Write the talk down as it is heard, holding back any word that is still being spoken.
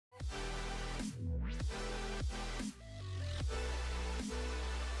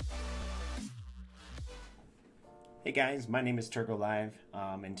Hey guys, my name is Tergolive.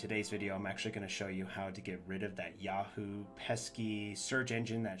 In today's video, I'm actually going to show you how to get rid of that Yahoo pesky search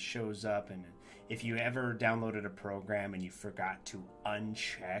engine that shows up. And if you ever downloaded a program and you forgot to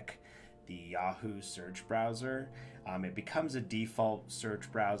uncheck the Yahoo search browser, it becomes a default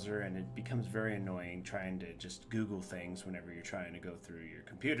search browser and it becomes very annoying trying to just Google things whenever you're trying to go through your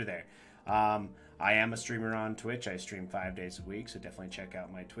computer there. I am a streamer on Twitch. I stream 5 days a week, so definitely check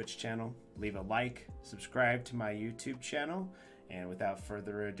out my Twitch channel. Leave a like, subscribe to my YouTube channel, and without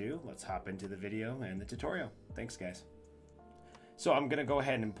further ado, let's hop into the video and the tutorial. Thanks, guys. So I'm going to go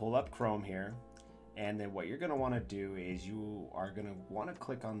ahead and pull up Chrome here, and then what you're going to want to do is you are going to want to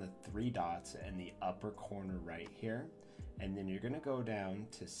click on the three dots in the upper corner right here, and then you're going to go down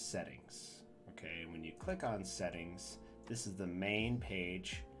to Settings. Okay, when you click on Settings, this is the main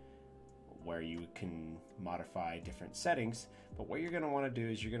page where you can modify different settings. But what you're going to want to do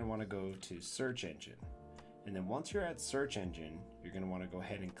is you're going to want to go to Search Engine. And then once you're at Search Engine, you're going to want to go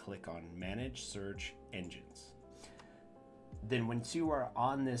ahead and click on Manage Search Engines. Then once you are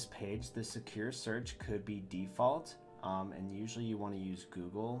on this page, the secure search could be default. And usually you want to use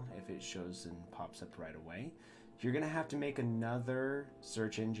Google if it shows and pops up right away. You're going to have to make another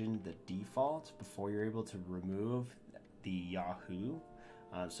search engine the default before you're able to remove the Yahoo.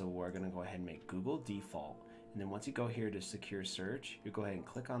 So we're going to go ahead and make Google default. And then once you go here to secure search, you go ahead and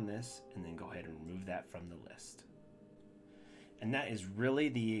click on this and then go ahead and remove that from the list. And that is really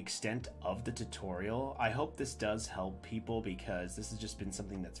the extent of the tutorial. I hope this does help people because this has just been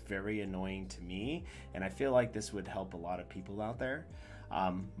something that's very annoying to me. And I feel like this would help a lot of people out there.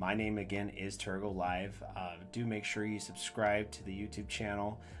 My name again is Tergolive. Do make sure you subscribe to the YouTube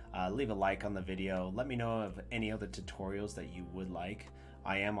channel. Leave a like on the video. Let me know of any other tutorials that you would like.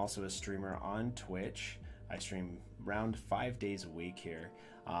 I am also a streamer on Twitch. I stream around 5 days a week here.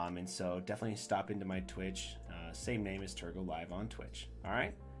 And so definitely stop into my Twitch. Same name as Tergolive on Twitch. All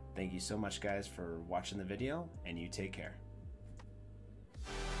right. Thank you so much, guys, for watching the video, and you take care.